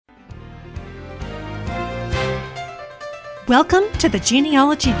Welcome to the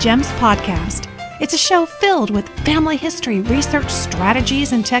Genealogy Gems podcast. It's a show filled with family history research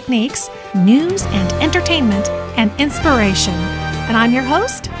strategies and techniques, news and entertainment, and inspiration. And I'm your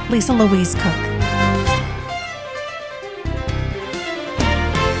host, Louise Cooke.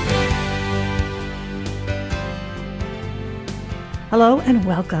 Hello and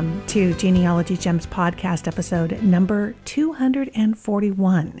welcome to Genealogy Gems podcast episode number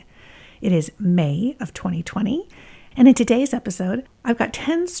 241. It is May of 2020. And in today's episode, I've got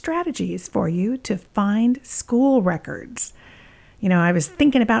 10 strategies for you to find school records. You know, I was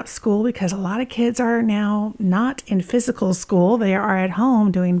thinking about school because a lot of kids are now not in physical school. They are at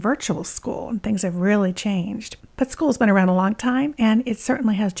home doing virtual school, and things have really changed. But school's been around a long time, and it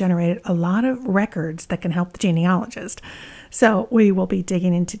certainly has generated a lot of records that can help the genealogist. So we will be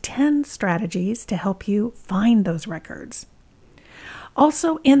digging into 10 strategies to help you find those records.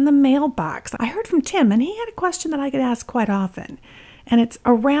 Also in the mailbox, I heard from Tim, and he had a question that I get asked quite often. And it's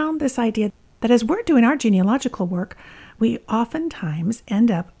around this idea that as we're doing our genealogical work, we oftentimes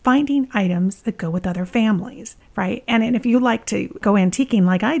end up finding items that go with other families, right? And if you like to go antiquing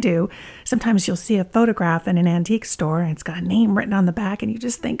like I do, sometimes you'll see a photograph in an antique store and it's got a name written on the back, and you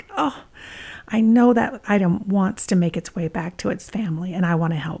just think, oh, I know that item wants to make its way back to its family and I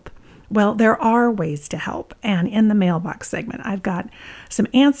want to help. Well, there are ways to help, and in the mailbox segment, I've got some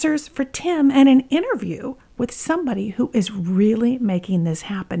answers for Tim and an interview with somebody who is really making this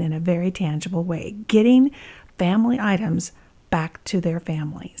happen in a very tangible way, getting family items back to their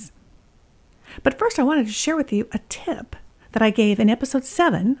families. But first, I wanted to share with you a tip that I gave in episode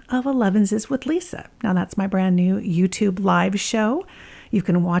 7 of 11s with Lisa. Now, that's my brand new YouTube live show. You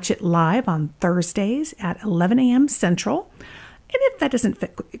can watch it live on Thursdays at 11 a.m. Central. And if that doesn't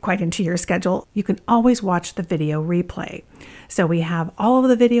fit quite into your schedule, you can always watch the video replay. So we have all of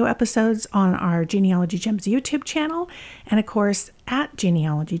the video episodes on our Genealogy Gems YouTube channel. And of course, at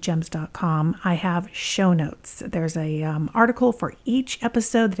genealogygems.com, I have show notes. There's a article for each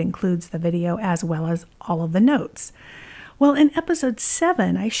episode that includes the video as well as all of the notes. Well, in episode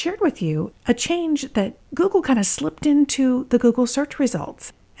 7, I shared with you a change that Google kind of slipped into the Google search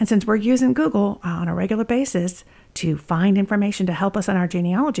results. And since we're using Google on a regular basis to find information to help us on our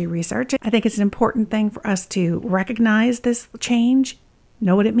genealogy research, I think it's an important thing for us to recognize this change,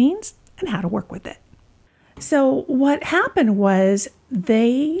 know what it means, and how to work with it. So what happened was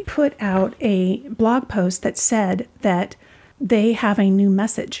they put out a blog post that said that they have a new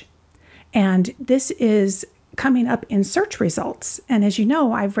message. And this is coming up in search results. And as you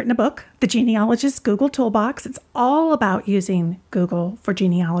know, I've written a book, The Genealogist Google Toolbox. It's all about using Google for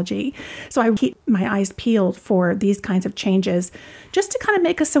genealogy. So I keep my eyes peeled for these kinds of changes just to kind of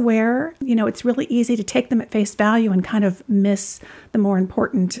make us aware. You know, it's really easy to take them at face value and kind of miss the more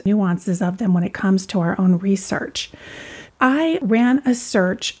important nuances of them when it comes to our own research. I ran a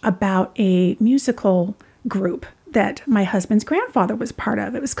search about a musical group that my husband's grandfather was part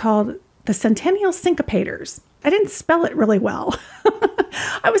of. It was called the Centennial Syncopators. I didn't spell it really well.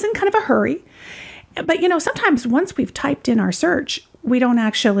 I was in kind of a hurry. But, you know, sometimes once we've typed in our search, we don't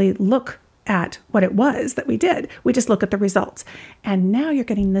actually look at what it was that we did. We just look at the results. And now you're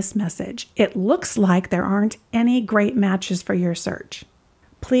getting this message. It looks like there aren't any great matches for your search.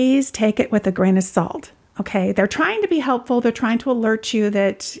 Please take it with a grain of salt. Okay, they're trying to be helpful. They're trying to alert you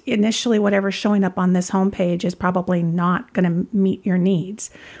that initially whatever's showing up on this homepage is probably not going to meet your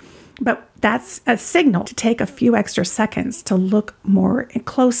needs. But that's a signal to take a few extra seconds to look more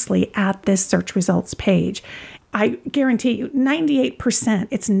closely at this search results page. I guarantee you 98%,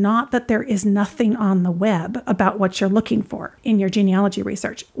 it's not that there is nothing on the web about what you're looking for in your genealogy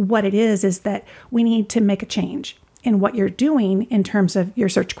research. What it is that we need to make a change in what you're doing in terms of your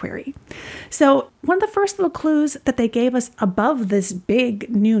search query. So one of the first little clues that they gave us above this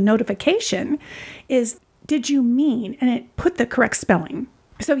big new notification is, did you mean, and it put the correct spelling.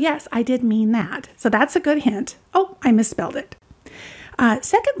 So yes, I did mean that. So that's a good hint. Oh, I misspelled it.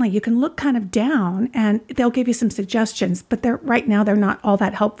 Secondly, you can look kind of down and they'll give you some suggestions, but right now they're not all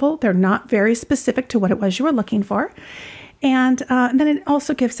that helpful. They're not very specific to what it was you were looking for. And then it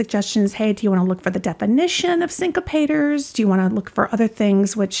also gives suggestions. Hey, do you want to look for the definition of syncopators? Do you want to look for other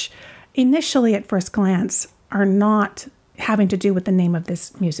things which initially at first glance are not having to do with the name of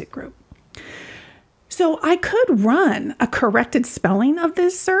this music group? So I could run a corrected spelling of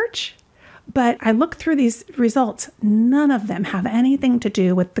this search, but I looked through these results. None of them have anything to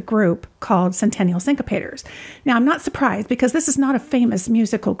do with the group called Centennial Syncopators. Now, I'm not surprised because this is not a famous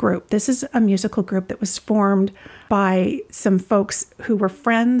musical group. This is a musical group that was formed by some folks who were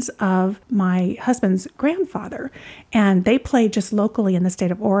friends of my husband's grandfather, and they played just locally in the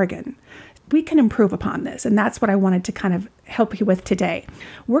state of Oregon. we can improve upon this. And that's what I wanted to kind of help you with today.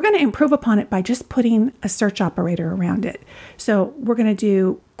 We're going to improve upon it by just putting a search operator around it. So we're going to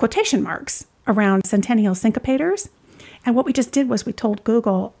do quotation marks around centennial syncopators. And what we just did was we told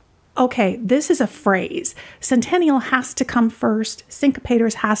Google, okay, this is a phrase. Centennial has to come first.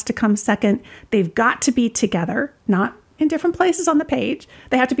 Syncopators has to come second. They've got to be together, not in different places on the page.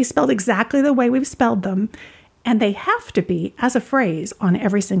 They have to be spelled exactly the way we've spelled them. And they have to be as a phrase on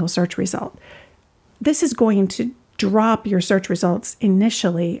every single search result. This is going to drop your search results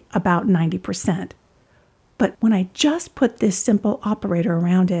initially about 90%. But when I just put this simple operator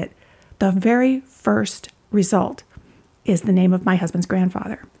around it, the very first result is the name of my husband's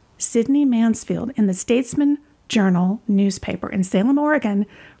grandfather, Sidney Mansfield, in the Statesman Journal newspaper in Salem, Oregon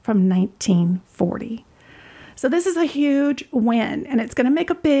from 1940. So this is a huge win, and it's going to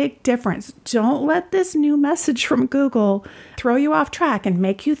make a big difference. Don't let this new message from Google throw you off track and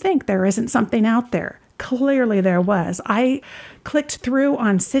make you think there isn't something out there. Clearly there was. I clicked through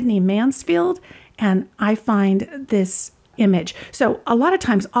on Sidney Mansfield, and I find this image. So a lot of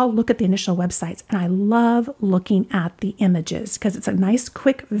times I'll look at the initial websites, and I love looking at the images because it's a nice,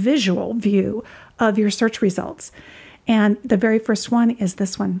 quick visual view of your search results. And the very first one is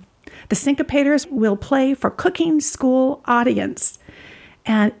this one. The Syncopators will play for cooking school audience.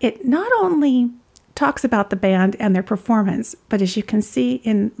 And it not only talks about the band and their performance, but as you can see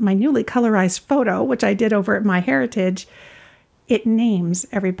in my newly colorized photo, which I did over at MyHeritage, it names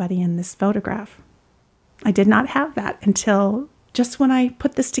everybody in this photograph. I did not have that until just when I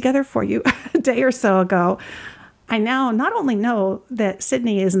put this together for you a day or so ago. I now not only know that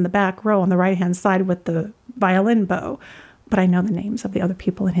Sidney is in the back row on the right-hand side with the violin bow, but I know the names of the other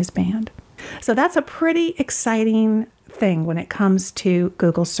people in his band. So that's a pretty exciting thing when it comes to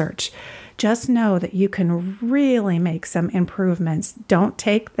Google search. Just know that you can really make some improvements. Don't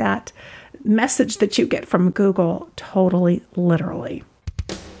take that message that you get from Google totally literally.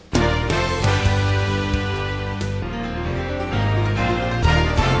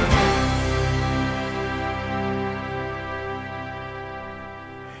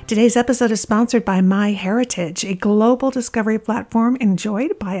 Today's episode is sponsored by MyHeritage, a global discovery platform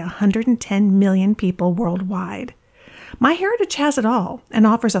enjoyed by 110 million people worldwide. MyHeritage has it all and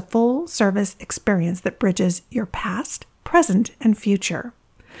offers a full-service experience that bridges your past, present, and future.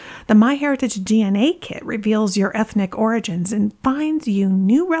 The MyHeritage DNA Kit reveals your ethnic origins and finds you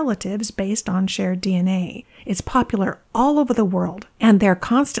new relatives based on shared DNA. It's popular all over the world, and their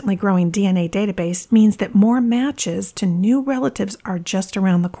constantly growing DNA database means that more matches to new relatives are just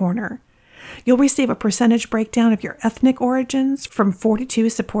around the corner. You'll receive a percentage breakdown of your ethnic origins from 42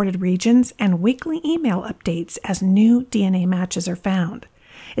 supported regions and weekly email updates as new DNA matches are found.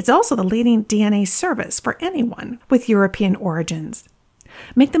 It's also the leading DNA service for anyone with European origins.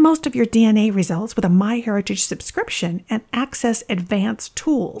 Make the most of your DNA results with a MyHeritage subscription and access advanced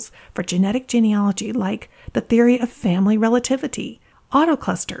tools for genetic genealogy like the theory of family relativity,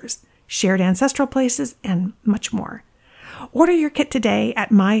 autoclusters, shared ancestral places, and much more. Order your kit today at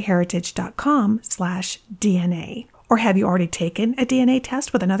myheritage.com/DNA. Or have you already taken a DNA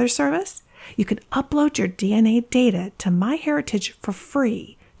test with another service? You can upload your DNA data to MyHeritage for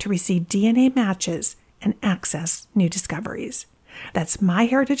free to receive DNA matches and access new discoveries. That's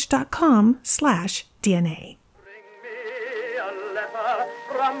myheritage.com/DNA. Bring me a letter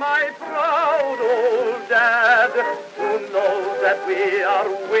from my proud old dad, who knows that we are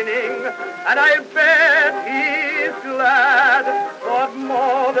winning, and I bet he's glad, but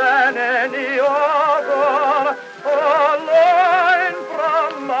more than any other, a line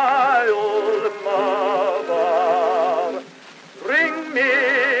from my old mother. Bring me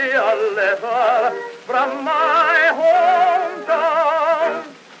a letter from my hometown.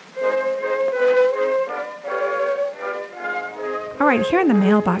 All right, here in the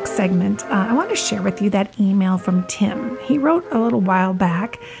mailbox segment, I want to share with you that email from Tim. He wrote a little while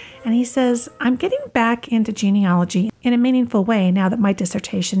back, and he says, I'm getting back into genealogy in a meaningful way now that my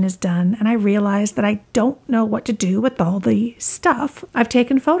dissertation is done, and I realize that I don't know what to do with all the stuff I've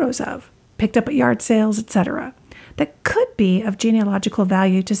taken photos of, picked up at yard sales, etc., that could be of genealogical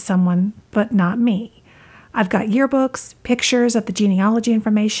value to someone, but not me. I've got yearbooks, pictures of the genealogy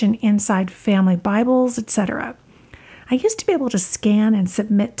information inside family Bibles, etc. I used to be able to scan and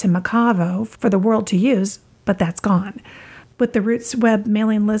submit to Macavo for the world to use, but that's gone. With the Roots Web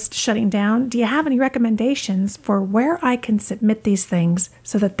mailing list shutting down, do you have any recommendations for where I can submit these things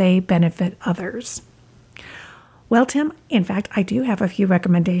so that they benefit others? Well, Tim, in fact, I do have a few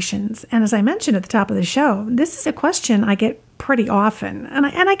recommendations. And as I mentioned at the top of the show, this is a question I get pretty often. And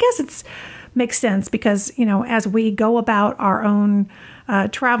I guess it's makes sense because, as we go about our own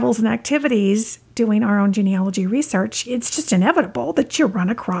travels and activities doing our own genealogy research, it's just inevitable that you run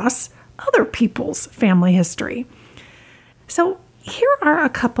across other people's family history. So here are a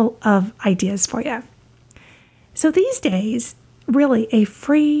couple of ideas for you. So these days, really a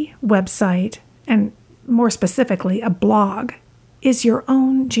free website, and more specifically a blog, is your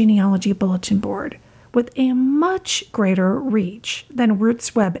own genealogy bulletin board with a much greater reach than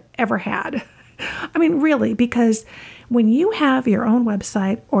Roots Web ever had. I mean, really, because when you have your own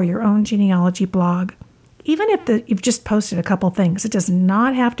website or your own genealogy blog, even if you've just posted a couple things, it does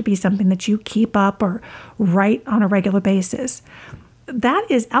not have to be something that you keep up or write on a regular basis. That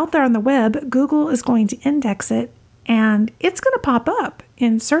is out there on the web. Google is going to index it, and it's going to pop up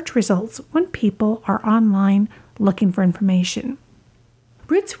in search results when people are online looking for information.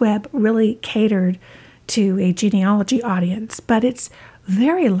 Roots Web really catered to a genealogy audience, but it's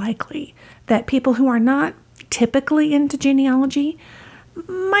very likely that people who are not typically into genealogy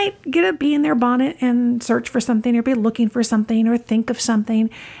might get a bee in their bonnet and search for something or be looking for something or think of something,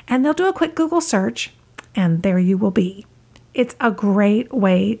 and they'll do a quick Google search, and there you will be. It's a great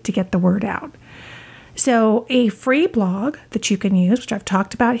way to get the word out. So a free blog that you can use, which I've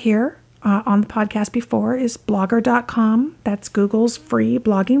talked about here on the podcast before, is blogger.com. That's Google's free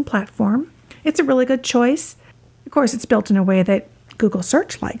blogging platform. It's a really good choice. Of course, it's built in a way that Google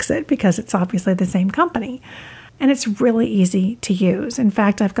search likes it because it's obviously the same company. And it's really easy to use. In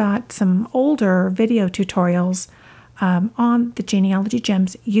fact, I've got some older video tutorials on the Genealogy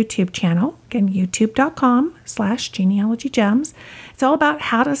Gems YouTube channel. Again, youtube.com/genealogygems. It's all about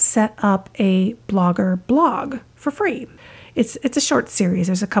how to set up a blogger blog for free. It's a short series.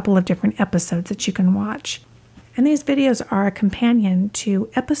 There's a couple of different episodes that you can watch. And these videos are a companion to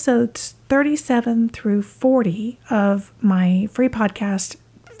episodes 37 through 40 of my free podcast,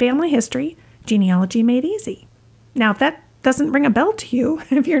 Family History, Genealogy Made Easy. Now, if that doesn't ring a bell to you,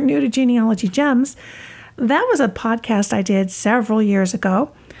 if you're new to Genealogy Gems, that was a podcast I did several years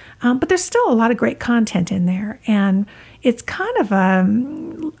ago, but there's still a lot of great content in there. And it's kind of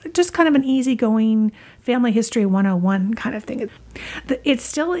just kind of an easygoing family history 101 kind of thing. It's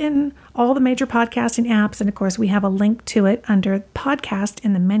still in all the major podcasting apps. And of course, we have a link to it under podcast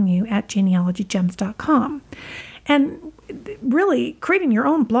in the menu at genealogygems.com. And really, creating your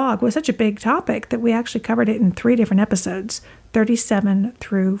own blog was such a big topic that we actually covered it in 3 different episodes, 37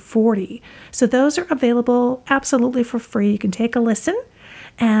 through 40. So those are available absolutely for free. You can take a listen,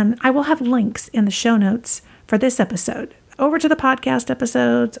 and I will have links in the show notes for this episode, over to the podcast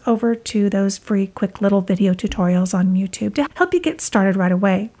episodes, over to those free quick little video tutorials on YouTube to help you get started right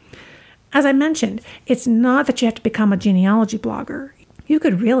away. As I mentioned, it's not that you have to become a genealogy blogger. You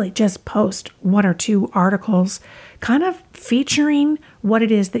could really just post 1 or 2 articles kind of featuring what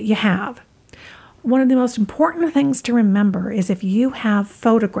it is that you have. One of the most important things to remember is if you have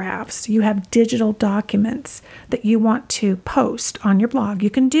photographs, you have digital documents that you want to post on your blog, you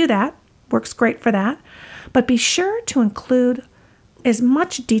can do that. Works great for that. But be sure to include as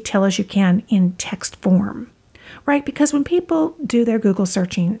much detail as you can in text form, right? Because when people do their Google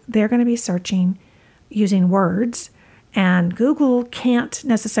searching, they're going to be searching using words, and Google can't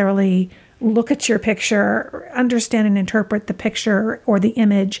necessarily look at your picture, understand and interpret the picture or the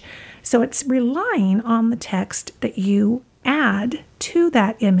image. So it's relying on the text that you add to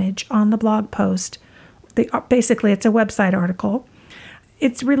that image on the blog post. Basically, it's a website article.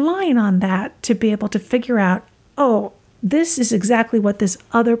 It's relying on that to be able to figure out, oh, this is exactly what this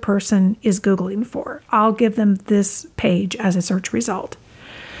other person is Googling for. I'll give them this page as a search result.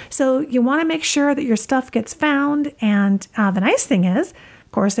 So you want to make sure that your stuff gets found. And the nice thing is,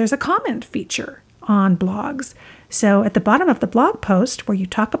 of course, there's a comment feature on blogs. So at the bottom of the blog post where you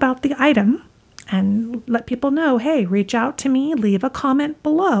talk about the item and let people know, hey, reach out to me, leave a comment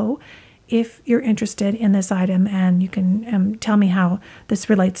below if you're interested in this item, and you can tell me how this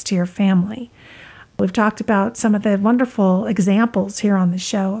relates to your family. We've talked about some of the wonderful examples here on the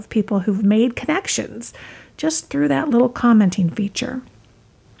show of people who've made connections just through that little commenting feature.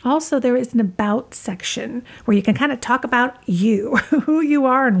 Also, there is an about section where you can kind of talk about you, who you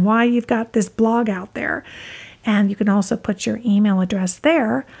are and why you've got this blog out there. And you can also put your email address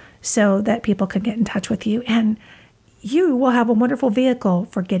there so that people can get in touch with you. And you will have a wonderful vehicle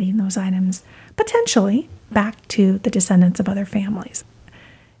for getting those items potentially back to the descendants of other families.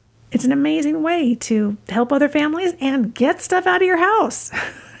 It's an amazing way to help other families and get stuff out of your house.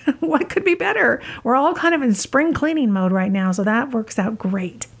 What could be better? We're all kind of in spring cleaning mode right now, so that works out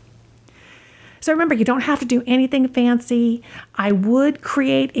great. So remember, you don't have to do anything fancy. I would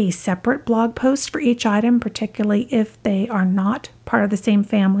create a separate blog post for each item, particularly if they are not part of the same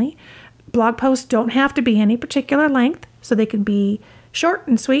family. Blog posts don't have to be any particular length, so they can be Short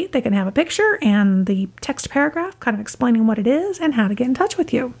and sweet. They can have a picture and the text paragraph kind of explaining what it is and how to get in touch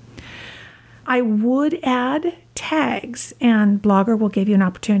with you. I would add tags, and Blogger will give you an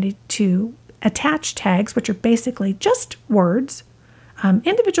opportunity to attach tags, which are basically just words,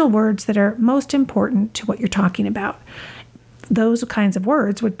 individual words that are most important to what you're talking about. Those kinds of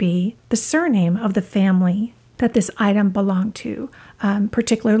words would be the surname of the family that this item belonged to,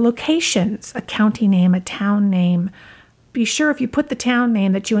 particular locations, a county name, a town name. Be sure if you put the town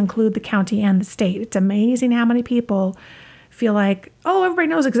name that you include the county and the state. It's amazing how many people feel like, oh, everybody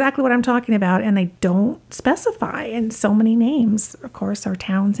knows exactly what I'm talking about, and they don't specify. And so many names, of course, are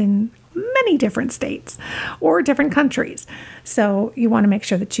towns in many different states or different countries. So you want to make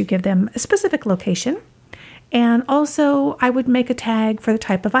sure that you give them a specific location. And also, I would make a tag for the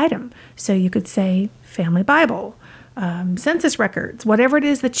type of item. So you could say family Bible, census records, whatever it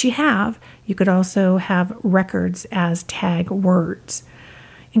is that you have. You could also have records as tag words.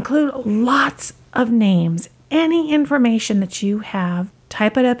 Include lots of names. Any information that you have,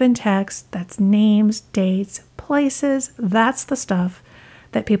 type it up in text. That's names, dates, places. That's the stuff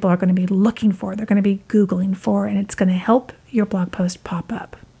that people are going to be looking for. They're going to be Googling for, and it's going to help your blog post pop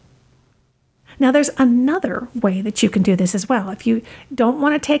up. Now, there's another way that you can do this as well. If you don't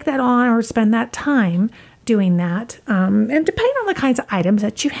want to take that on or spend that time doing that, and depending on the kinds of items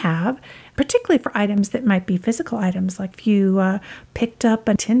that you have, particularly for items that might be physical items, like if you picked up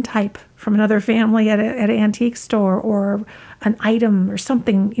a tintype from another family at an antique store, or an item or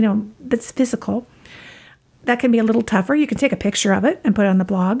something, that's physical, that can be a little tougher. You can take a picture of it and put it on the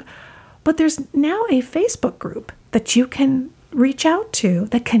blog. But there's now a Facebook group that you can reach out to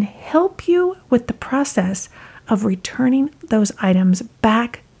that can help you with the process of returning those items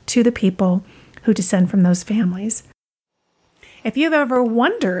back to the people who descend from those families. If you've ever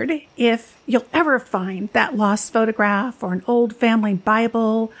wondered if you'll ever find that lost photograph or an old family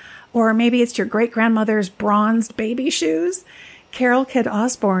Bible, or maybe it's your great-grandmother's bronzed baby shoes, Carol Kidd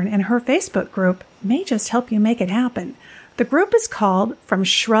Osborne and her Facebook group may just help you make it happen. The group is called From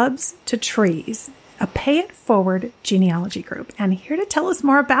Shrubs to Trees, a pay-it-forward genealogy group. And here to tell us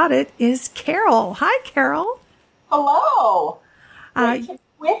more about it is Carol. Hi, Carol. Hello. Great to be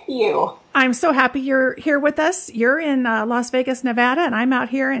with you. I'm so happy you're here with us. You're in Las Vegas, Nevada, and I'm out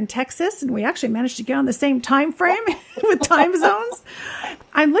here in Texas, and we actually managed to get on the same time frame with time zones.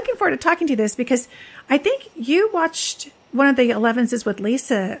 I'm looking forward to talking to you this because I think you watched one of the 11s with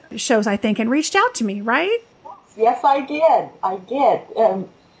Lisa shows, I think, and reached out to me, right? Yes, I did.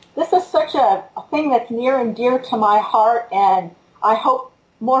 This is such a thing that's near and dear to my heart, and I hope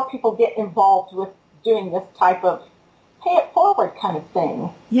more people get involved with doing this type of pay it forward kind of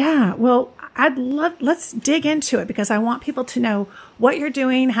thing. Yeah, well, let's dig into it because I want people to know what you're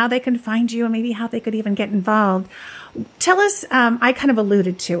doing, how they can find you, and maybe how they could even get involved. Tell us, I kind of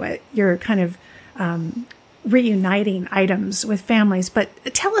alluded to it, you're kind of reuniting items with families, but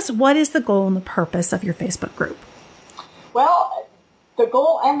tell us, what is the goal and the purpose of your Facebook group? Well, the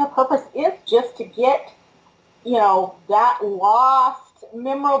goal and the purpose is just to get, that lost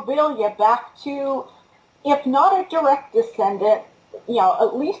memorabilia back to, if not a direct descendant,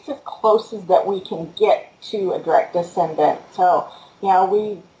 at least as close as that we can get to a direct descendant. So,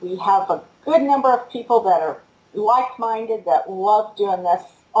 we have a good number of people that are like-minded that love doing this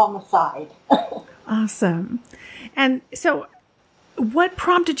on the side. Awesome. And so what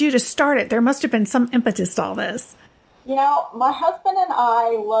prompted you to start it? There must have been some impetus to all this. My husband and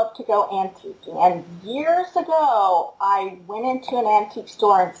I love to go antiquing. And years ago, I went into an antique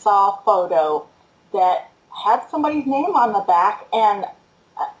store and saw a photo that had somebody's name on the back. And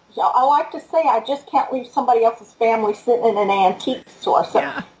I like to say I just can't leave somebody else's family sitting in an antique store. So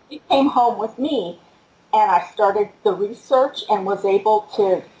yeah. He came home with me, and I started the research and was able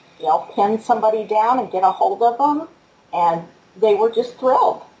to pin somebody down and get a hold of them, and they were just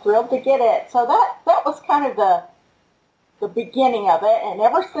thrilled to get it. So that was kind of the beginning of it, and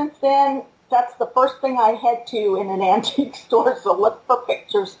ever since then, that's the first thing I head to in an antique store, so look for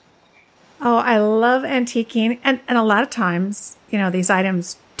pictures. Oh, I love antiquing, and a lot of times, these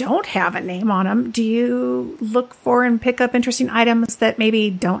items don't have a name on them. Do you look for and pick up interesting items that maybe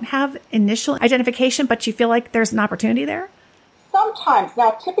don't have initial identification, but you feel like there's an opportunity there? Sometimes.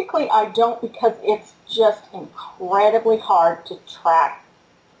 Now, typically I don't, because it's just incredibly hard to track,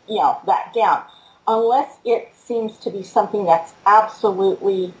 that down, unless it seems to be something that's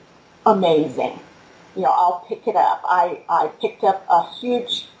absolutely amazing. I'll pick it up. I picked up a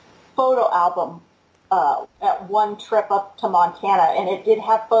huge photo album at one trip up to Montana, and it did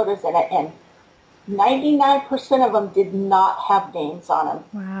have photos in it, and 99% of them did not have names on them.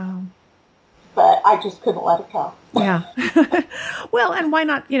 Wow. but I just couldn't let it go. Yeah. Well, and why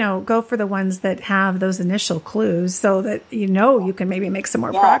not, go for the ones that have those initial clues so that you can maybe make some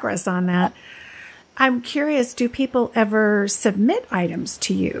more progress on that. I'm curious, do people ever submit items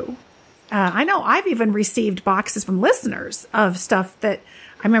to you? I know I've even received boxes from listeners of stuff that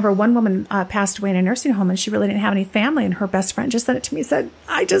I remember one woman passed away in a nursing home and she really didn't have any family, and her best friend just sent it to me and said,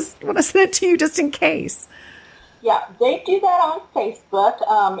 I just want to send it to you just in case. Yeah, they do that on Facebook.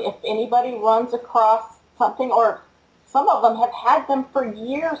 If anybody runs across something, or some of them have had them for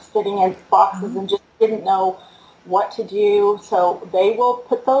years sitting in boxes and just didn't know what to do. So they will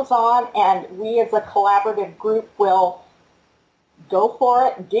put those on, and we as a collaborative group will go for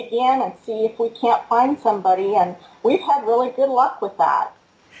it, dig in, and see if we can't find somebody. And we've had really good luck with that.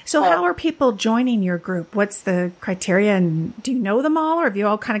 So how are people joining your group? What's the criteria? And do you know them all, or have you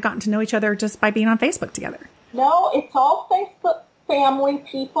all kind of gotten to know each other just by being on Facebook together? No, it's all Facebook family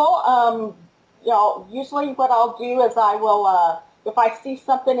people. Usually what I'll do is I will, if I see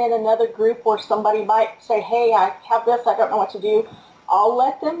something in another group where somebody might say, hey, I have this, I don't know what to do, I'll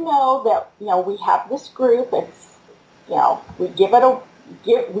let them know that, we have this group. It's, we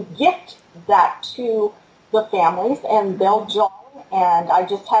we gift that to the families, and they'll join. And I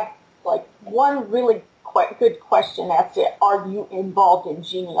just have one really quite good question. That's it. Are you involved in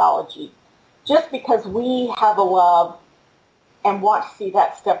genealogy? Just because we have a love and want to see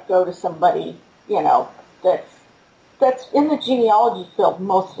that stuff go to somebody, that's in the genealogy field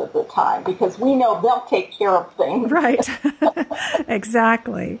most of the time, because we know they'll take care of things. Right.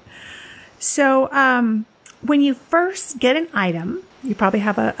 Exactly. So when you first get an item, you probably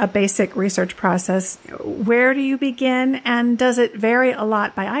have a basic research process. Where do you begin, and does it vary a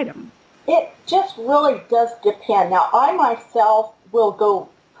lot by item? It just really does depend. Now, I myself will go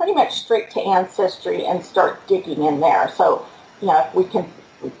pretty much straight to Ancestry and start digging in there. So, if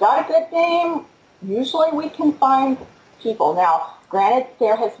we've got a good name, usually we can find people. Now, granted,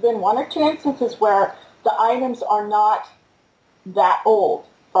 there has been one or two instances where the items are not that old,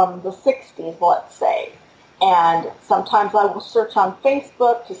 from the 60s, let's say. And sometimes I will search on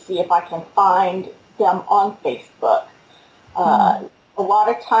Facebook to see if I can find them on Facebook. A lot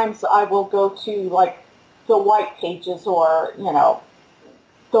of times I will go to the white pages or,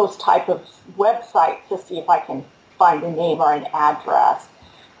 those type of websites to see if I can find a name or an address.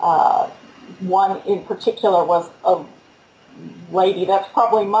 One in particular was a lady that's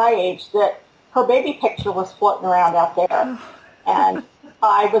probably my age that her baby picture was floating around out there. And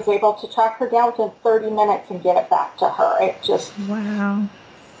I was able to track her down within 30 minutes and get it back to her. It just... Wow.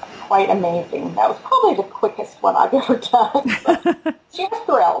 Quite amazing. That was probably the quickest one I've ever done. She was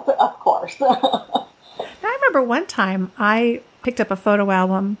thrilled, of course. I remember one time I picked up a photo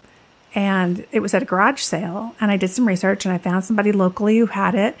album, and it was at a garage sale, and I did some research, and I found somebody locally who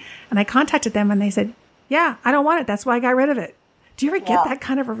had it, and I contacted them, and they said, yeah, I don't want it. That's why I got rid of it. Do you ever get that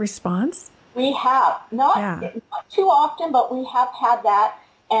kind of a response? We have. Not too often, but we have had that.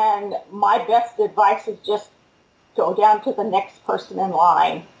 And my best advice is just go down to the next person in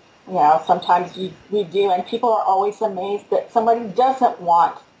line. Sometimes we do, and people are always amazed that somebody doesn't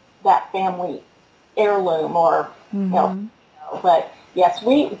want that family heirloom or, but yes,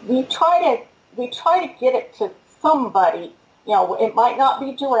 we try to get it to somebody. It might not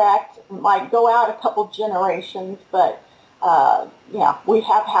be direct, it might go out a couple generations, but we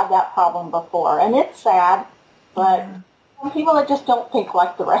have had that problem before, and it's sad, but some people that just don't think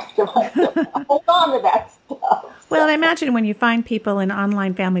like the rest of us hold on to that stuff. Well, and I imagine when you find people in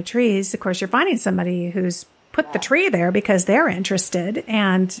online family trees, of course, you're finding somebody who's put the tree there because they're interested,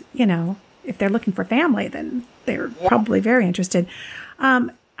 and, if they're looking for family, then they're probably very interested.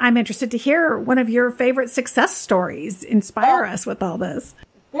 I'm interested to hear one of your favorite success stories. Inspire us with all this.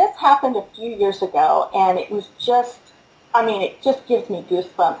 This happened a few years ago, and it was just, it just gives me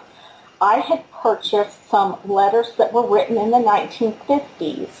goosebumps. I had purchased some letters that were written in the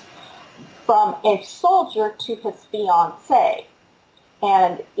 1950s from a soldier to his fiancée.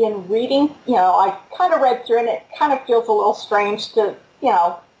 And in reading, I kind of read through, and it kind of feels a little strange to,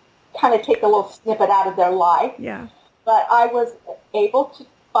 kind of take a little snippet out of their life. Yeah. But I was able to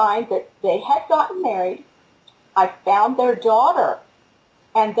find that they had gotten married. I found their daughter,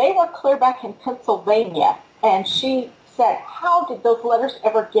 and they were clear back in Pennsylvania. And she said, how did those letters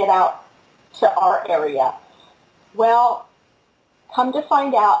ever get out to our area? Well, come to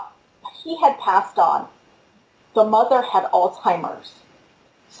find out, he had passed on. The mother had Alzheimer's.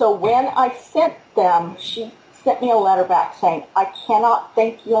 So when I sent them, she sent me a letter back saying, I cannot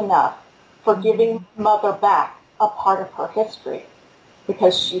thank you enough for giving mother back a part of her history,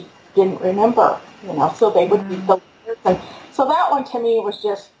 because she didn't remember, so they would read the letters. And so that one to me was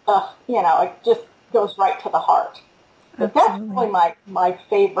just it just goes right to the heart. But that's really my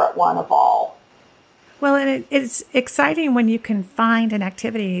favorite one of all. Well, and it's exciting when you can find an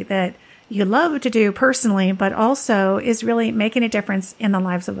activity that you love to do personally, but also is really making a difference in the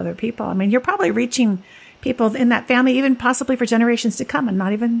lives of other people. I mean, you're probably reaching people in that family, even possibly for generations to come, and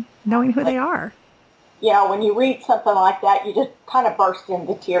not even knowing who they are. Yeah, when you read something like that, you just kind of burst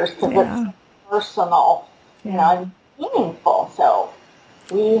into tears because it's personal, and meaningful. So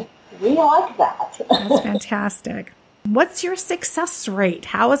we like that. That's fantastic. What's your success rate?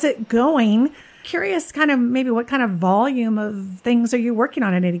 How is it going? Curious, kind of maybe what kind of volume of things are you working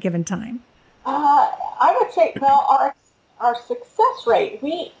on at any given time? I would say, well, our success rate,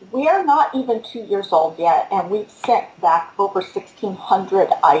 we are not even 2 years old yet, and we've sent back over 1,600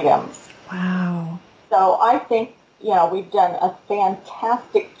 items. Wow. So I think, we've done a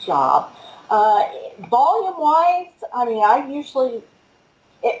fantastic job. Volume-wise, I mean, I usually,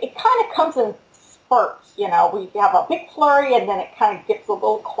 it kind of comes in spurts, we have a big flurry, and then it kind of gets a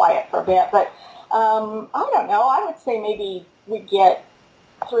little quiet for a bit. But I don't know, I would say maybe we get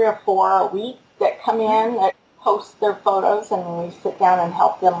 3 or 4 a week that come in that post their photos, and we sit down and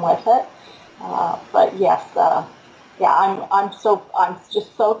help them with it. But yes, I'm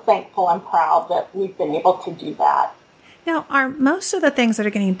just so thankful and proud that we've been able to do that. Now, are most of the things that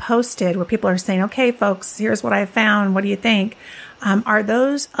are getting posted where people are saying, okay, folks, here's what I found, what do you think? Are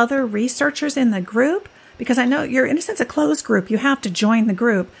those other researchers in the group? Because I know you're, in a sense, a closed group. You have to join the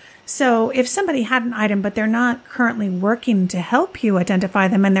group. So if somebody had an item, but they're not currently working to help you identify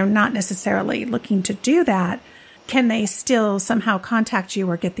them, and they're not necessarily looking to do that, can they still somehow contact you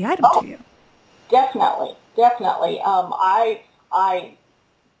or get the item to you? Definitely. I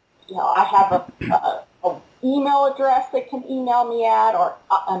have a email address they can email me at, or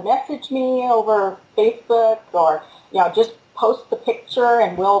message me over Facebook, or just post the picture,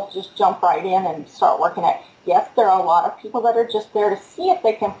 and we'll just jump right in and start working it. Yes, there are a lot of people that are just there to see if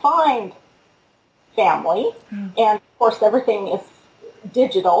they can find family, and of course everything is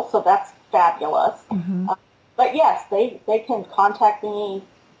digital, so that's fabulous. But yes, they can contact me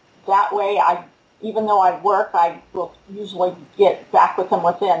that way. Even though I work, I will usually get back with them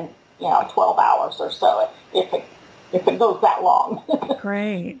within 12 hours or so, if it goes that long.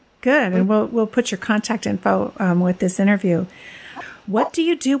 Great. Good. And we'll put your contact info with this interview. What do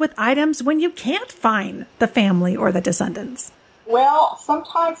you do with items when you can't find the family or the descendants? Well,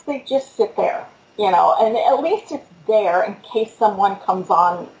 sometimes they just sit there, and at least it's there in case someone comes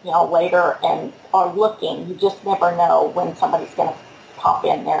on, later and are looking. You just never know when somebody's going to pop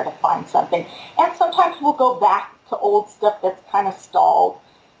in there to find something. And sometimes we'll go back to old stuff that's kind of stalled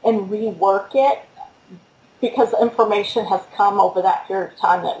and rework it, because information has come over that period of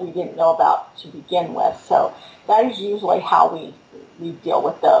time that we didn't know about to begin with. So that is usually how we deal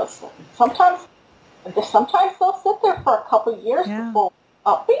with those. Sometimes they'll sit there for a couple of years before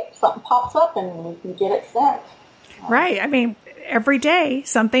something pops up and we can get it sent. Right. I mean, every day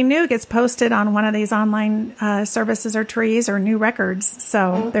something new gets posted on one of these online services or trees or new records.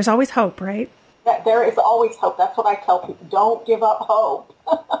 So there's always hope, right? There is always hope. That's what I tell people. Don't give up hope.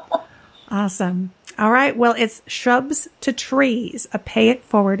 Awesome. All right. Well, it's Shrubs to Trees, a Pay It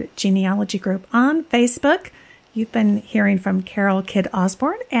Forward genealogy group on Facebook. You've been hearing from Carol Kidd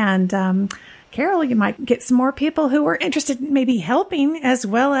Osborne, and Carol, you might get some more people who are interested in maybe helping as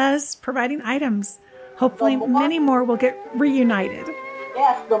well as providing items. Hopefully many more will get reunited.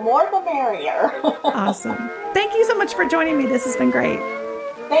 Yes, the more the merrier. Awesome. Thank you so much for joining me. This has been great.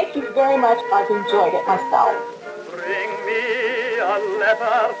 Thank you very much. I've enjoyed it myself. Bring me a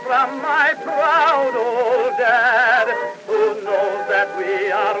letter from my proud old dad, who knows that we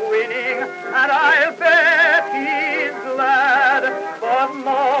are winning, and I'll bet he's glad. But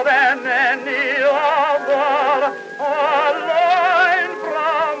more than any other, a line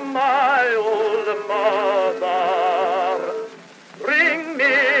from my old mother. Bring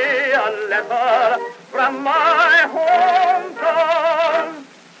me a letter from my hometown.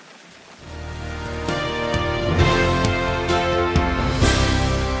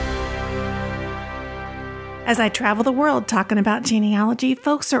 As I travel the world talking about genealogy,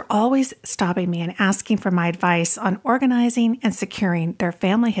 folks are always stopping me and asking for my advice on organizing and securing their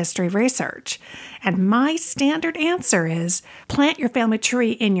family history research. And my standard answer is plant your family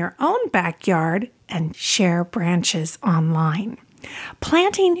tree in your own backyard and share branches online.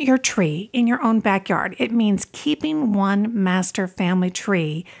 Planting your tree in your own backyard, it means keeping one master family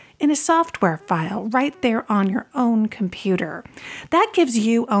tree in a software file right there on your own computer. That gives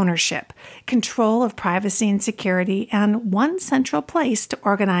you ownership, control of privacy and security, and one central place to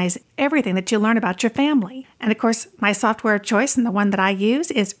organize everything that you learn about your family. And of course, my software of choice and the one that I use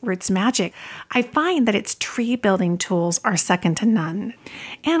is Roots Magic. I find that its tree building tools are second to none.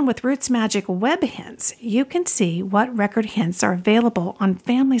 And with Roots Magic Web Hints, you can see what record hints are available on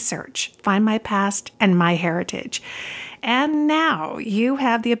Family Search, Find My Past, and My Heritage. And now you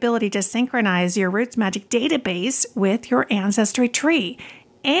have the ability to synchronize your Roots Magic database with your Ancestry tree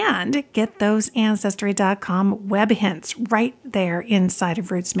and get those Ancestry.com web hints right there inside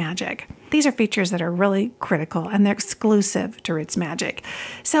of Roots Magic. These are features that are really critical and they're exclusive to Roots Magic.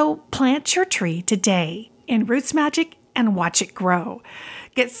 So plant your tree today in Roots Magic and watch it grow.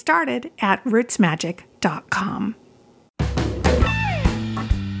 Get started at rootsmagic.com.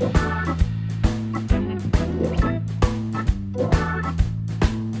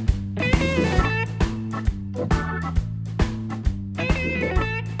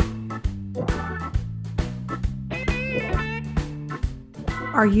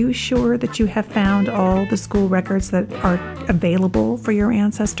 Are you sure that you have found all the school records that are available for your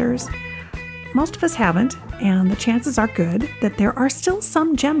ancestors? Most of us haven't, and the chances are good that there are still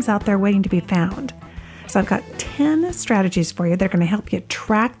some gems out there waiting to be found. So I've got 10 strategies for you that are going to help you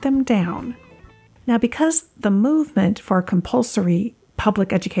track them down. Now, because the movement for compulsory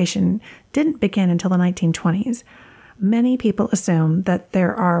public education didn't begin until the 1920s, many people assume that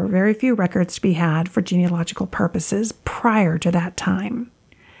there are very few records to be had for genealogical purposes prior to that time.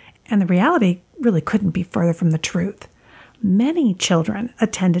 And the reality really couldn't be further from the truth. Many children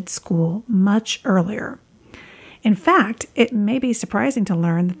attended school much earlier. In fact, it may be surprising to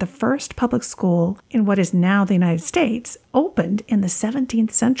learn that the first public school in what is now the United States opened in the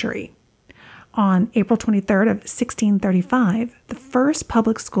 17th century. On April 23rd of 1635, the first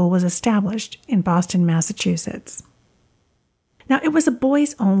public school was established in Boston, Massachusetts. Now, it was a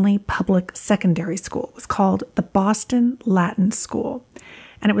boys-only public secondary school. It was called the Boston Latin School,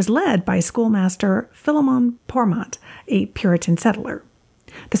 and it was led by schoolmaster Philemon Pormont, a Puritan settler.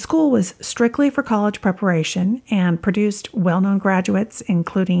 The school was strictly for college preparation and produced well-known graduates,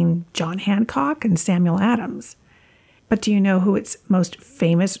 including John Hancock and Samuel Adams. But do you know who its most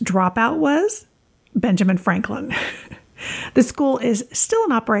famous dropout was? Benjamin Franklin. The school is still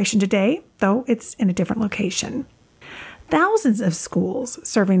in operation today, though it's in a different location. Thousands of schools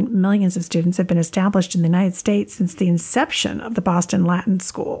serving millions of students have been established in the United States since the inception of the Boston Latin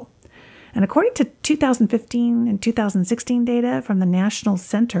School. And according to 2015 and 2016 data from the National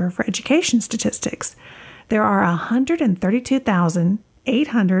Center for Education Statistics, there are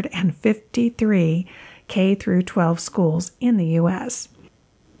 132,853 K through 12 schools in the U.S.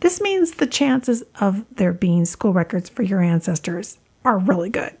 This means the chances of there being school records for your ancestors are really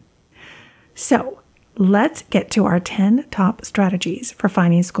good. So, let's get to our 10 top strategies for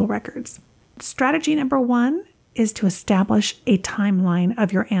finding school records. Strategy number 1 is to establish a timeline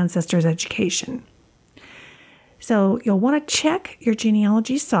of your ancestors' education. So you'll want to check your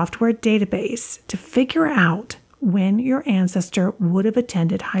genealogy software database to figure out when your ancestor would have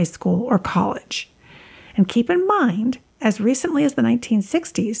attended high school or college. And keep in mind, as recently as the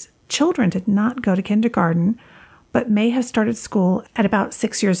 1960s, children did not go to kindergarten, but may have started school at about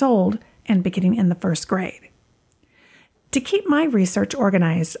 6 years old and beginning in the first grade. To keep my research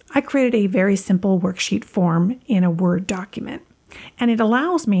organized, I created a very simple worksheet form in a Word document, and it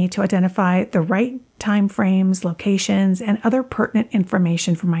allows me to identify the right time frames, locations, and other pertinent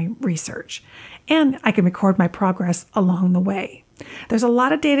information for my research, and I can record my progress along the way. There's a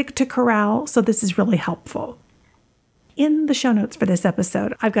lot of data to corral, so this is really helpful. In the show notes for this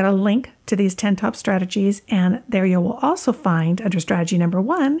episode, I've got a link to these 10 top strategies, and there you will also find, under strategy number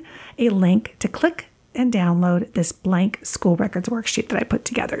 1, a link to click and download this blank school records worksheet that I put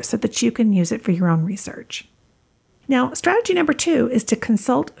together so that you can use it for your own research. Now, strategy number 2 is to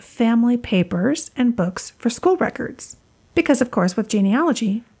consult family papers and books for school records. Because, of course, with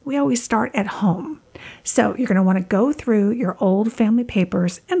genealogy, we always start at home. So you're going to want to go through your old family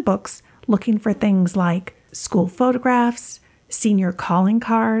papers and books looking for things like school photographs, senior calling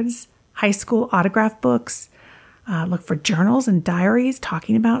cards, high school autograph books. Look for journals and diaries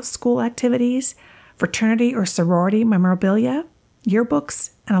talking about school activities, fraternity or sorority memorabilia,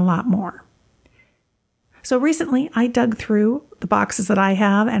 yearbooks, and a lot more. So recently, I dug through the boxes that I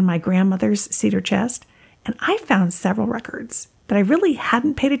have and my grandmother's cedar chest, and I found several records that I really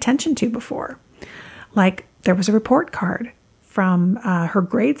hadn't paid attention to before. Like, there was a report card from her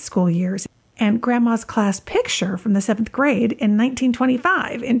grade school years and Grandma's class picture from the 7th grade in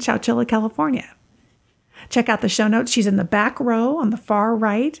 1925 in Chowchilla, California. Check out the show notes. She's in the back row on the far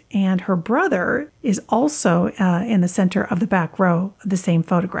right, and her brother is also in the center of the back row of the same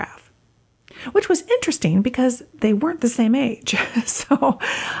photograph, which was interesting because they weren't the same age. So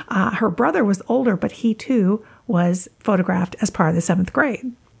her brother was older, but he too was photographed as part of the 7th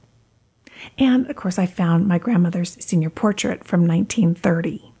grade. And of course, I found my grandmother's senior portrait from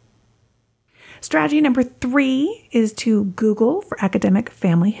 1930. Strategy number 3 is to Google for academic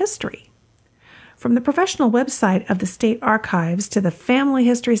family history. From the professional website of the state archives to the family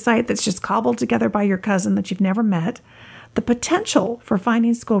history site that's just cobbled together by your cousin that you've never met, the potential for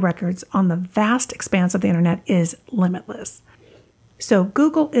finding school records on the vast expanse of the internet is limitless. So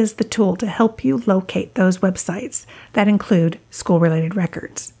Google is the tool to help you locate those websites that include school-related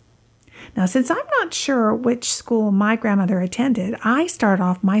records. Now, since I'm not sure which school my grandmother attended, I start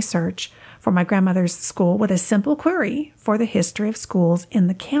off my search for my grandmother's school with a simple query for the history of schools in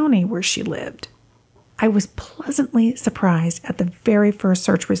the county where she lived. I was pleasantly surprised at the very first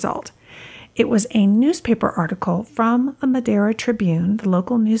search result. It was a newspaper article from the Madera Tribune, the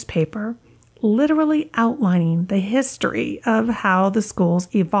local newspaper, literally outlining the history of how the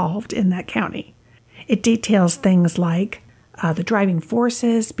schools evolved in that county. It details things like the driving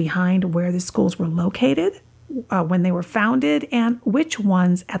forces behind where the schools were located, when they were founded, and which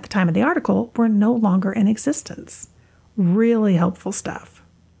ones at the time of the article were no longer in existence. Really helpful stuff.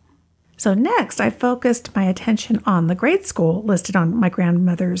 So next, I focused my attention on the grade school listed on my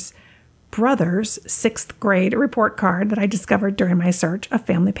grandmother's brother's 6th grade report card that I discovered during my search of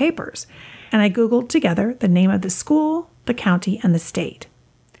family papers. And I Googled together the name of the school, the county, and the state.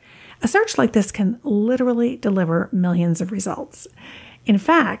 A search like this can literally deliver millions of results. In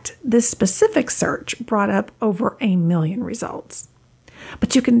fact, this specific search brought up over 1 million results.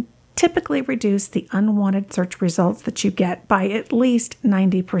 But you can typically reduce the unwanted search results that you get by at least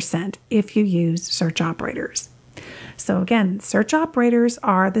 90% if you use search operators. So again, search operators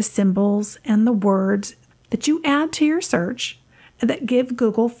are the symbols and the words that you add to your search that give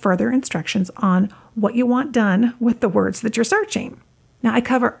Google further instructions on what you want done with the words that you're searching. Now, I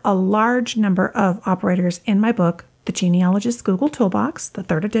cover a large number of operators in my book, The Genealogist's Google Toolbox. The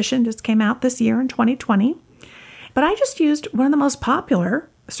 3rd edition just came out this year in 2020. But I just used one of the most popular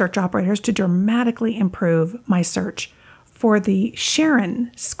search operators to dramatically improve my search for the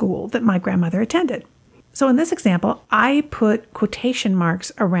Sharon school that my grandmother attended. So in this example, I put quotation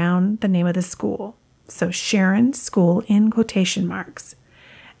marks around the name of the school. So Sharon School in quotation marks.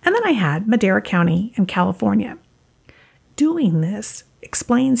 And then I had Madera County in California. Doing this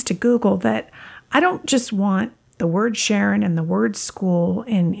explains to Google that I don't just want the word Sharon and the word school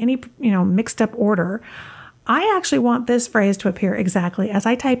in any, mixed up order. I actually want this phrase to appear exactly as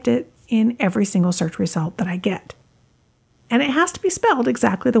I typed it in every single search result that I get. And it has to be spelled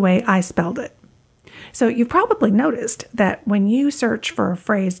exactly the way I spelled it. So you've probably noticed that when you search for a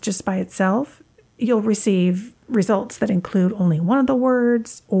phrase just by itself, you'll receive results that include only one of the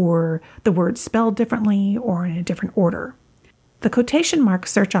words, or the word spelled differently, or in a different order. The quotation mark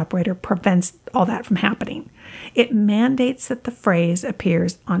search operator prevents all that from happening. It mandates that the phrase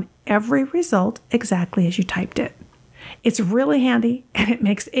appears on every result exactly as you typed it. It's really handy, and it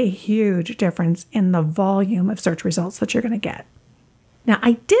makes a huge difference in the volume of search results that you're going to get. Now,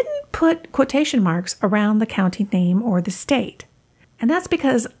 I didn't put quotation marks around the county name or the state, and that's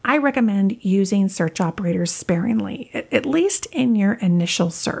because I recommend using search operators sparingly, at least in your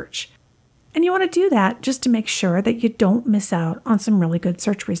initial search. And you want to do that just to make sure that you don't miss out on some really good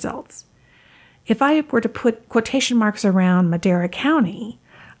search results. If I were to put quotation marks around Madera County,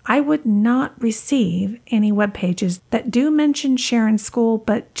 I would not receive any web pages that do mention Sharon School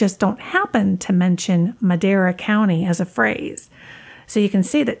but just don't happen to mention Madera County as a phrase. So you can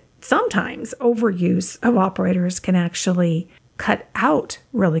see that sometimes overuse of operators can actually cut out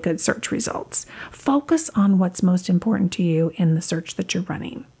really good search results. Focus on what's most important to you in the search that you're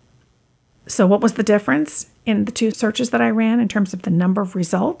running. So what was the difference in the 2 searches that I ran in terms of the number of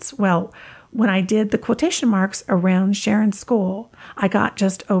results? Well, when I did the quotation marks around Sharon School, I got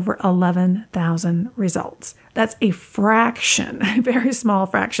just over 11,000 results. That's a fraction, a very small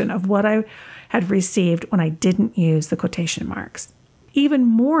fraction of what I had received when I didn't use the quotation marks. Even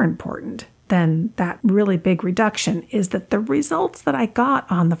more important than that really big reduction is that the results that I got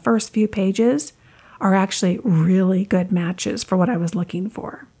on the first few pages are actually really good matches for what I was looking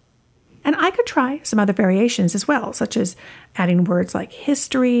for. And I could try some other variations as well, such as adding words like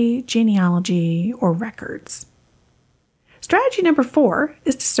history, genealogy, or records. Strategy number 4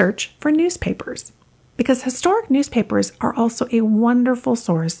 is to search for newspapers, because historic newspapers are also a wonderful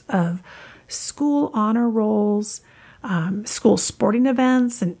source of school honor rolls, school sporting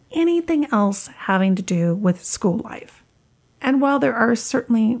events, and anything else having to do with school life. And while there are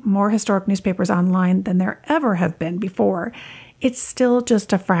certainly more historic newspapers online than there ever have been before, it's still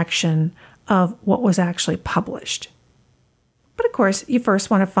just a fraction of what was actually published. But of course, you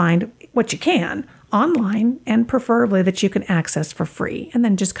first want to find what you can online, and preferably that you can access for free, and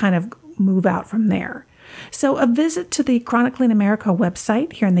then just kind of move out from there. So a visit to the Chronicling America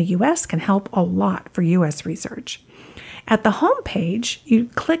website here in the U.S. can help a lot for U.S. research. At the home page, you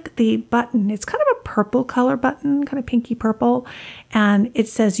click the button. It's kind of a purple color button, kind of pinky purple, and it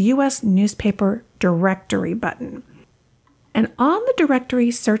says U.S. Newspaper Directory button. And on the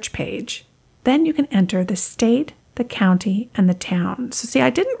directory search page, then you can enter the state, the county, and the town. So see, I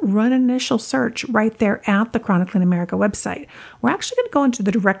didn't run an initial search right there at the Chronicling America website. We're actually going to go into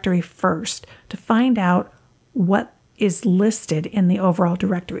the directory first to find out what is listed in the overall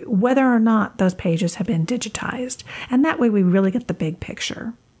directory, whether or not those pages have been digitized. And that way we really get the big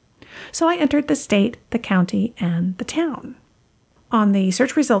picture. So I entered the state, the county, and the town. On the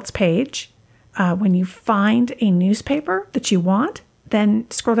search results page, when you find a newspaper that you want, then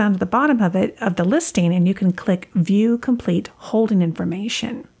scroll down to the bottom of the listing, and you can click View Complete Holding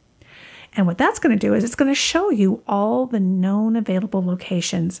Information. And what that's going to do is it's going to show you all the known available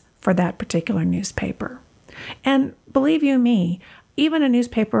locations for that particular newspaper. And believe you me, even a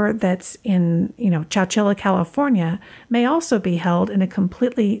newspaper that's in, Chowchilla, California, may also be held in a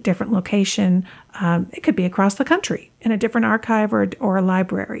completely different location. It could be across the country in a different archive or a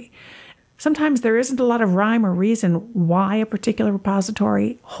library. Sometimes there isn't a lot of rhyme or reason why a particular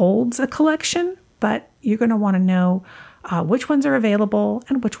repository holds a collection, but you're going to want to know which ones are available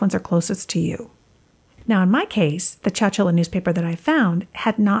and which ones are closest to you. Now, in my case, the Chowchilla newspaper that I found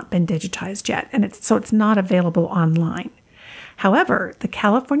had not been digitized yet, and it's not available online. However, the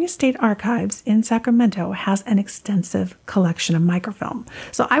California State Archives in Sacramento has an extensive collection of microfilm.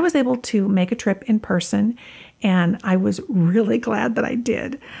 So I was able to make a trip in person, and I was really glad that I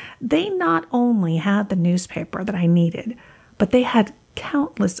did. They not only had the newspaper that I needed, but they had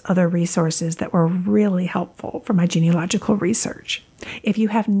countless other resources that were really helpful for my genealogical research. If you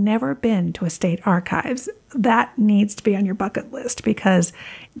have never been to a state archives, that needs to be on your bucket list because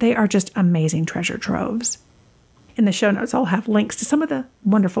they are just amazing treasure troves. In the show notes, I'll have links to some of the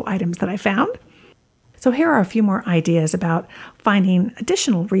wonderful items that I found. So here are a few more ideas about finding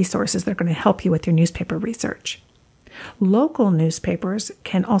additional resources that are going to help you with your newspaper research. Local newspapers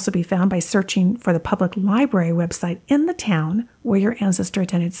can also be found by searching for the public library website in the town where your ancestor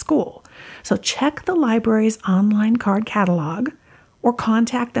attended school. So check the library's online card catalog or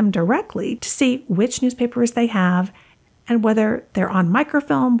contact them directly to see which newspapers they have and whether they're on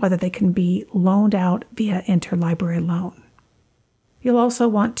microfilm, whether they can be loaned out via interlibrary loan. You'll also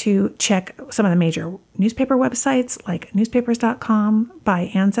want to check some of the major newspaper websites like newspapers.com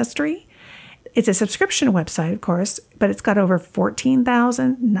by Ancestry. It's a subscription website, of course, but it's got over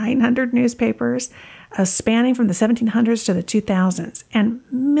 14,900 newspapers spanning from the 1700s to the 2000s, and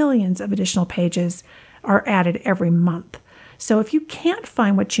millions of additional pages are added every month. So if you can't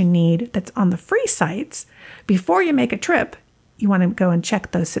find what you need that's on the free sites, before you make a trip, you want to go and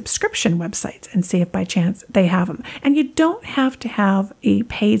check those subscription websites and see if by chance they have them. And you don't have to have a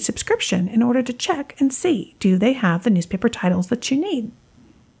paid subscription in order to check and see, do they have the newspaper titles that you need?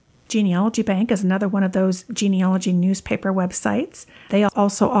 Genealogy Bank is another one of those genealogy newspaper websites. They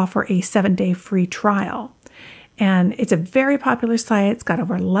also offer a 7-day free trial. And it's a very popular site. It's got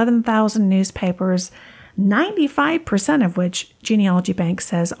over 11,000 newspapers, 95% of which Genealogy Bank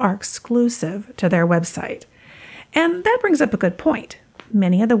says are exclusive to their website. And that brings up a good point.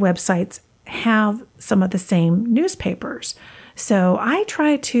 Many of the websites have some of the same newspapers. So I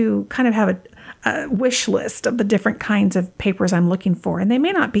try to kind of have a wish list of the different kinds of papers I'm looking for. And they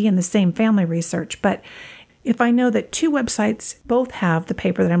may not be in the same family research, but if I know that two websites both have the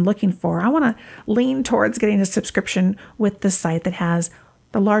paper that I'm looking for, I want to lean towards getting a subscription with the site that has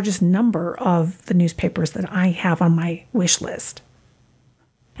the largest number of the newspapers that I have on my wish list.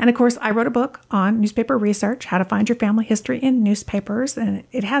 And of course, I wrote a book on newspaper research, how to find your family history in newspapers, and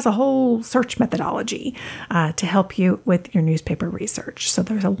it has a whole search methodology to help you with your newspaper research. So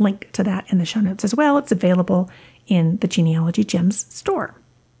there's a link to that in the show notes as well. It's available in the Genealogy Gems store.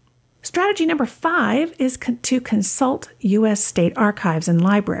 Strategy number 5 is to consult U.S. state archives and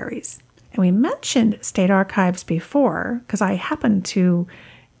libraries. And we mentioned state archives before because I happened to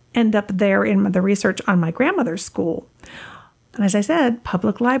end up there in the research on my grandmother's school. And as I said,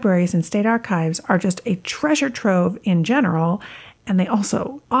 public libraries and state archives are just a treasure trove in general, and they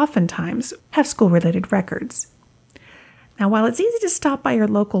also oftentimes have school-related records. Now, while it's easy to stop by your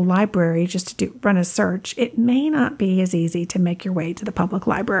local library just to run a search, it may not be as easy to make your way to the public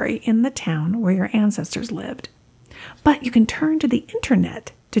library in the town where your ancestors lived. But you can turn to the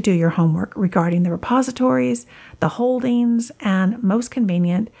internet to do your homework regarding the repositories, the holdings, and most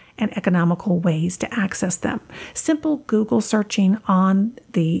convenient and economical ways to access them. Simple Google searching on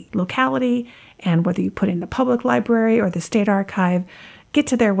the locality and whether you put in the public library or the state archive, get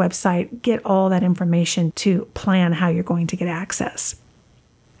to their website, get all that information to plan how you're going to get access.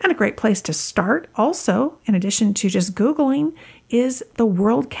 And a great place to start also, in addition to just Googling, is the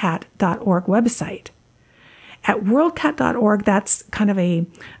worldcat.org website. At worldcat.org, that's kind of a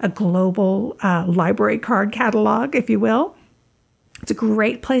global library card catalog, if you will. It's a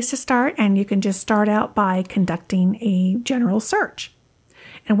great place to start, and you can just start out by conducting a general search.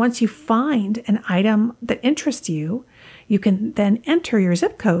 And once you find an item that interests you, you can then enter your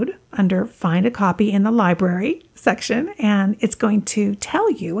zip code under Find a Copy in the Library section, and it's going to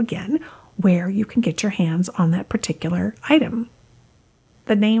tell you again where you can get your hands on that particular item.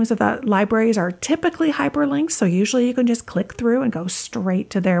 The names of the libraries are typically hyperlinked, so usually you can just click through and go straight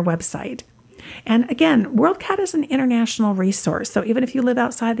to their website. And again, WorldCat is an international resource, so even if you live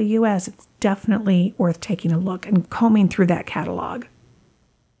outside the U.S., it's definitely worth taking a look and combing through that catalog.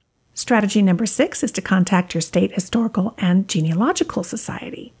 Strategy number 6 is to contact your state historical and genealogical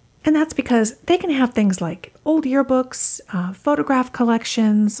society. And that's because they can have things like old yearbooks, photograph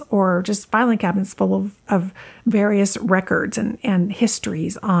collections, or just filing cabinets full of various records and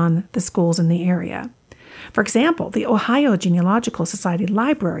histories on the schools in the area. For example, the Ohio Genealogical Society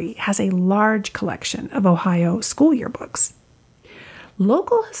Library has a large collection of Ohio school yearbooks.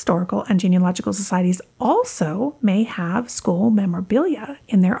 Local historical and genealogical societies also may have school memorabilia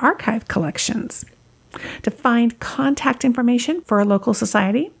in their archive collections. To find contact information for a local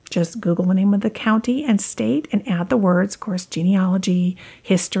society, just Google the name of the county and state and add the words, of course, genealogy,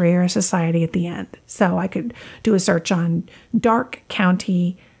 history, or society at the end. So I could do a search on Dark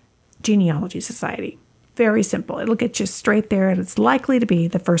County Genealogy Society. Very simple. It'll get you straight there, and it's likely to be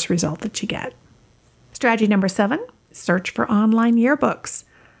the first result that you get. Strategy number 7, search for online yearbooks.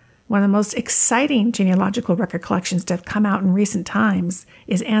 One of the most exciting genealogical record collections to have come out in recent times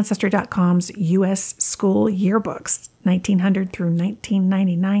is Ancestry.com's U.S. School Yearbooks, 1900 through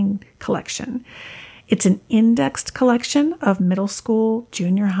 1999 collection. It's an indexed collection of middle school,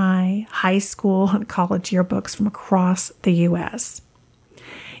 junior high, high school, and college yearbooks from across the U.S.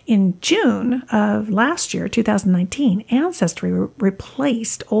 In June of last year, 2019, Ancestry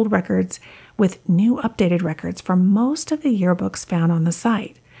replaced old records with new updated records for most of the yearbooks found on the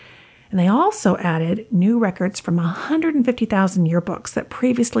site. And they also added new records from 150,000 yearbooks that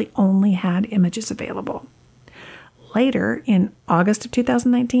previously only had images available. Later, in August of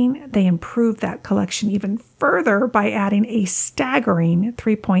 2019, they improved that collection even further by adding a staggering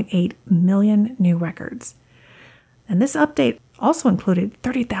 3.8 million new records. And this update also included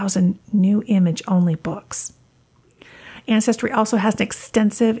 30,000 new image-only books. Ancestry also has an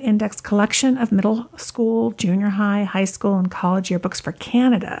extensive indexed collection of middle school, junior high, high school, and college yearbooks for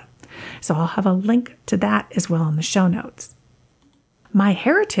Canada. So I'll have a link to that as well in the show notes.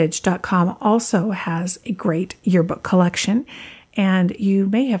 MyHeritage.com also has a great yearbook collection, and you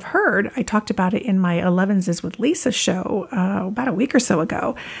may have heard, I talked about it in my 11s with Lisa show about a week or so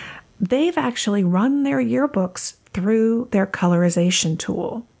ago. They've actually run their yearbooks through their colorization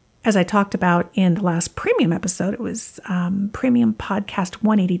tool. As I talked about in the last premium episode, it was Premium Podcast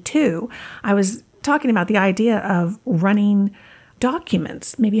 182, I was talking about the idea of running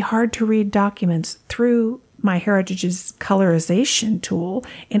documents, maybe hard to read documents, through MyHeritage's colorization tool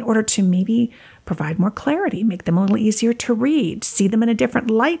in order to maybe provide more clarity, make them a little easier to read, see them in a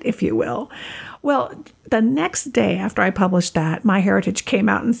different light, if you will. Well, the next day after I published that, MyHeritage came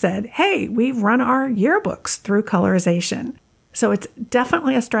out and said, hey, we've run our yearbooks through colorization. So it's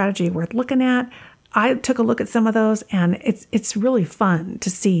definitely a strategy worth looking at. I took a look at some of those, and it's really fun to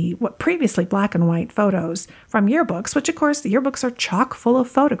see what previously black and white photos from yearbooks, which of course the yearbooks are chock full of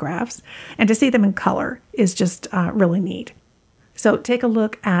photographs, and to see them in color is just really neat. So take a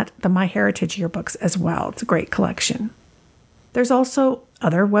look at the MyHeritage yearbooks as well. It's a great collection. There's also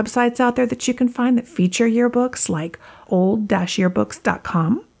other websites out there that you can find that feature yearbooks, like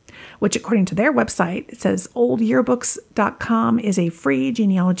old-yearbooks.com, which according to their website, it says oldyearbooks.com is a free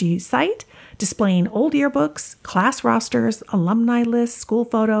genealogy site displaying old yearbooks, class rosters, alumni lists, school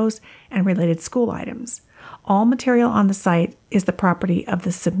photos, and related school items. All material on the site is the property of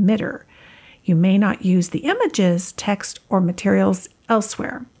the submitter. You may not use the images, text, or materials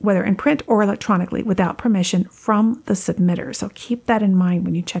elsewhere, whether in print or electronically, without permission from the submitter. So keep that in mind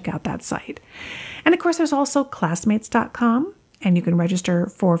when you check out that site. And of course, there's also classmates.com, and you can register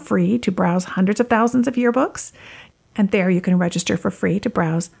for free to browse hundreds of thousands of yearbooks. And there you can register for free to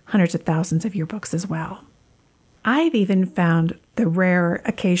browse hundreds of thousands of yearbooks as well. I've even found the rare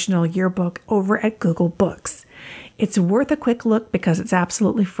occasional yearbook over at Google Books. It's worth a quick look because it's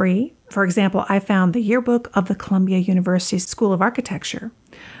absolutely free. For example, I found the yearbook of the Columbia University School of Architecture,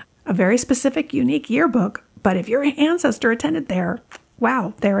 a very specific, unique yearbook, but if your ancestor attended there,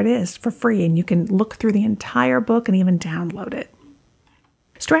 wow, there it is for free, and you can look through the entire book and even download it.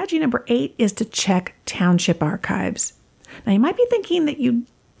 Strategy number 8 is to check township archives. Now, you might be thinking that you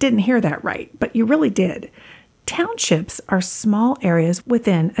didn't hear that right, but you really did. Townships are small areas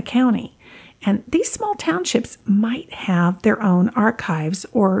within a county, and these small townships might have their own archives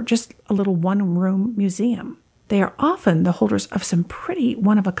or just a little one-room museum. They are often the holders of some pretty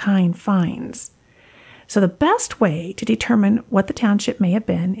one-of-a-kind finds. So the best way to determine what the township may have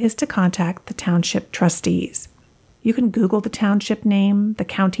been is to contact the township trustees. You can Google the township name, the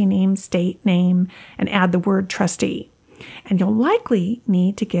county name, state name, and add the word trustee. And you'll likely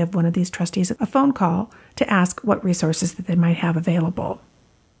need to give one of these trustees a phone call to ask what resources that they might have available.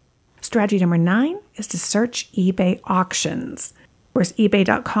 Strategy number 9 is to search eBay auctions. Of course,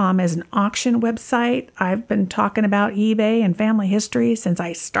 eBay.com is an auction website. I've been talking about eBay and family history since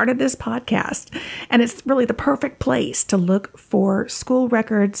I started this podcast, and it's really the perfect place to look for school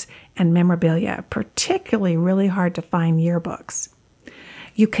records and memorabilia, particularly really hard to find yearbooks.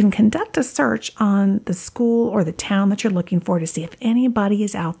 You can conduct a search on the school or the town that you're looking for to see if anybody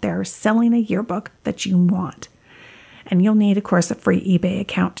is out there selling a yearbook that you want. And you'll need, of course, a free eBay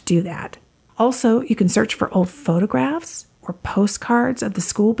account to do that. Also, you can search for old photographs or postcards of the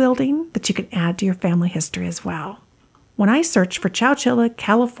school building that you can add to your family history as well. When I searched for Chowchilla,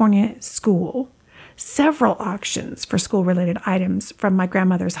 California school, several auctions for school-related items from my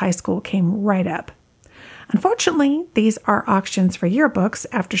grandmother's high school came right up. Unfortunately, these are auctions for yearbooks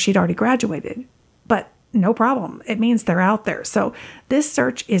after she'd already graduated, but no problem. It means they're out there. So this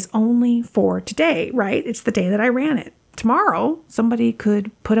search is only for today, right? It's the day that I ran it. Tomorrow, somebody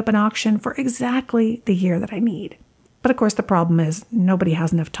could put up an auction for exactly the year that I need. But of course, the problem is nobody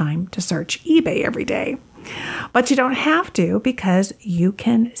has enough time to search eBay every day. But you don't have to, because you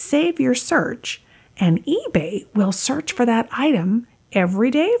can save your search and eBay will search for that item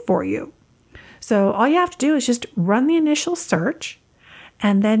every day for you. So all you have to do is just run the initial search,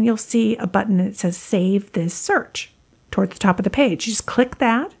 and then you'll see a button that says Save This Search towards the top of the page. You just click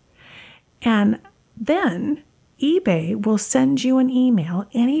that, and then eBay will send you an email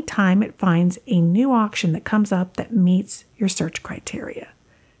anytime it finds a new auction that comes up that meets your search criteria.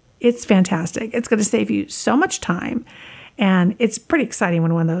 It's fantastic. It's going to save you so much time, and it's pretty exciting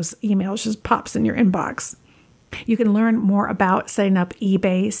when one of those emails just pops in your inbox. You can learn more about setting up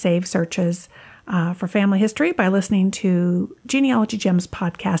eBay save searches for family history by listening to Genealogy Gems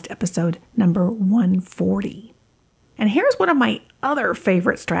podcast episode number 140. And here's one of my other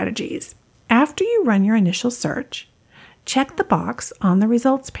favorite strategies. After you run your initial search, check the box on the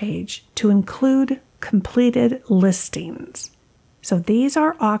results page to include completed listings. So these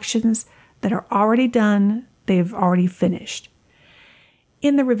are auctions that are already done, they've already finished.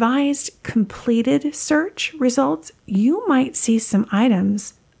 In the revised completed search results, you might see some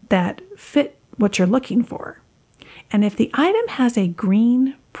items that fit what you're looking for. And if the item has a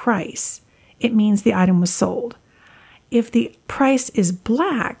green price, it means the item was sold. If the price is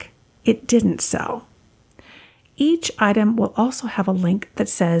black, it didn't sell. Each item will also have a link that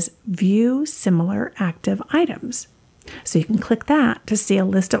says View Similar Active Items. So you can click that to see a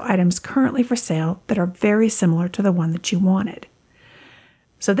list of items currently for sale that are very similar to the one that you wanted.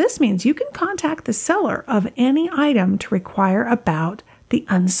 So this means you can contact the seller of any item to inquire about the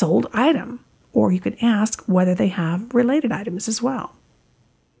unsold item, or you can ask whether they have related items as well.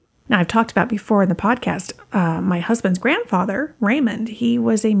 Now, I've talked about before in the podcast, my husband's grandfather, Raymond, he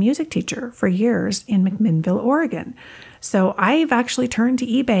was a music teacher for years in McMinnville, Oregon. So I've actually turned to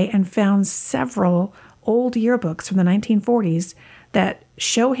eBay and found several old yearbooks from the 1940s that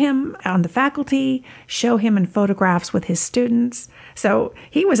show him on the faculty, show him in photographs with his students. So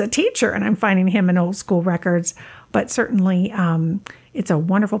he was a teacher, and I'm finding him in old school records. But certainly, it's a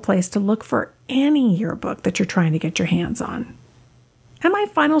wonderful place to look for any yearbook that you're trying to get your hands on. And my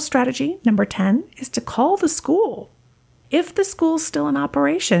final strategy, number 10, is to call the school. If the school's still in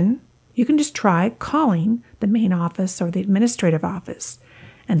operation, you can just try calling the main office or the administrative office.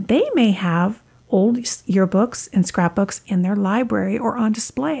 And they may have old yearbooks and scrapbooks in their library or on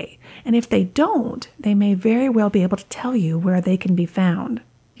display. And if they don't, they may very well be able to tell you where they can be found.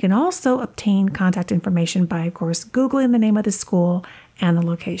 You can also obtain contact information by, of course, Googling the name of the school and the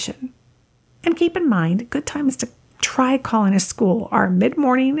location. And keep in mind, good times to try calling a school are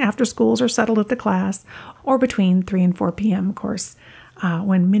mid-morning after schools are settled at the class, or between 3 and 4 p.m., of course,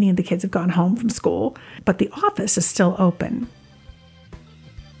 when many of the kids have gone home from school, but the office is still open.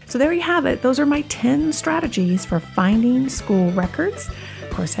 So there you have it. Those are my 10 strategies for finding school records.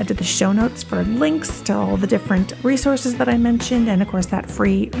 Of course, head to the show notes for links to all the different resources that I mentioned, and of course, that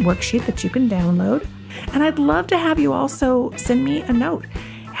free worksheet that you can download. And I'd love to have you also send me a note.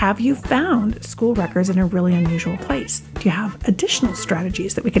 Have you found school records in a really unusual place? Do you have additional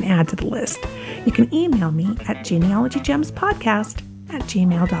strategies that we can add to the list? You can email me at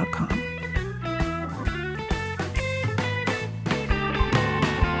genealogygemspodcast@gmail.com.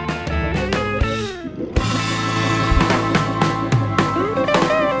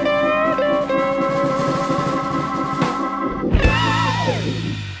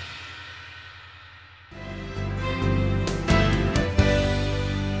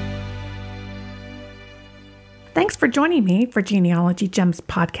 Thanks for joining me for Genealogy Gems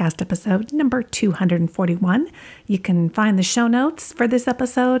podcast episode number 241. You can find the show notes for this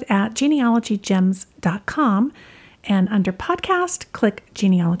episode at genealogygems.com. And under podcast, click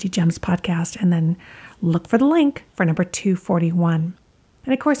Genealogy Gems podcast and then look for the link for number 241.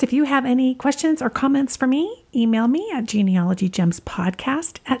 And of course, if you have any questions or comments for me, email me at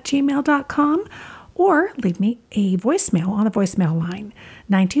genealogygemspodcast@gmail.com or leave me a voicemail on the voicemail line,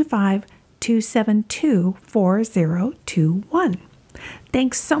 925-272-4021.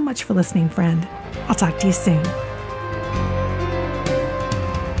 Thanks so much for listening, friend. I'll talk to you soon.